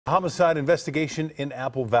Homicide investigation in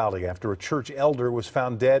Apple Valley after a church elder was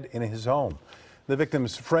found dead in his home. The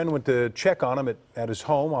victim's friend went to check on him at his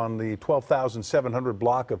home on the 12,700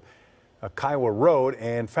 block of Kiowa Road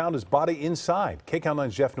and found his body inside. KCAL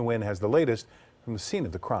 9's Jeff Nguyen has the latest from the scene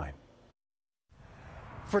of the crime.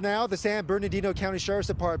 For now, the San Bernardino County Sheriff's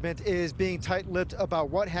Department is being tight-lipped about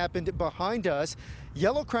what happened behind us.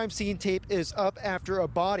 Yellow crime scene tape is up after a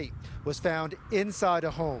body was found inside a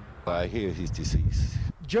home. I hear he's deceased.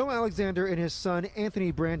 Joe Alexander and his son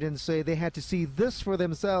Anthony Brandon say they had to see this for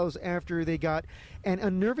themselves after they got an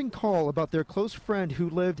unnerving call about their close friend who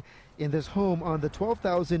lived in this home on the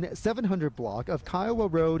 12,700 block of Kiowa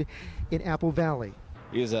Road in Apple Valley.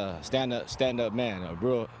 He's a stand-up man, a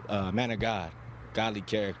real man of God, godly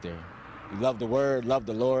character. He loved the word, loved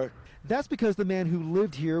the Lord. That's because the man who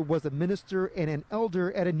lived here was a minister and an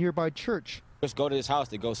elder at a nearby church. Just go to his house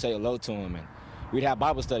to go say hello to him, and we'd have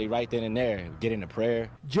Bible study right then and there, get into prayer.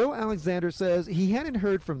 Joe Alexander says he hadn't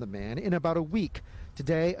heard from the man in about a week.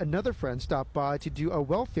 Today, another friend stopped by to do a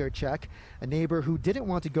welfare check. A neighbor who didn't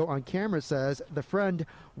want to go on camera says the friend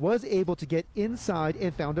was able to get inside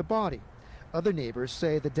and found a body. Other neighbors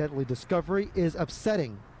say the deadly discovery is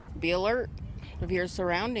upsetting. Be alert of your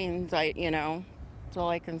surroundings, that's all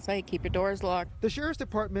I can say. Keep your doors locked. The Sheriff's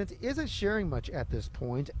Department isn't sharing much at this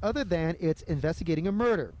point other than it's investigating a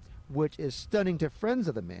murder, which is stunning to friends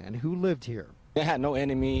of the man who lived here. They had no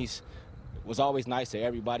enemies, was always nice to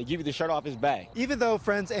everybody, give you the shirt off his back. Even though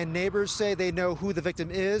friends and neighbors say they know who the victim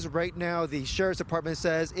is, right now the Sheriff's Department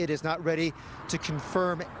says it is not ready to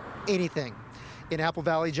confirm anything. In Apple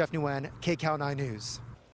Valley, Jeff Nguyen, KCAL 9 News.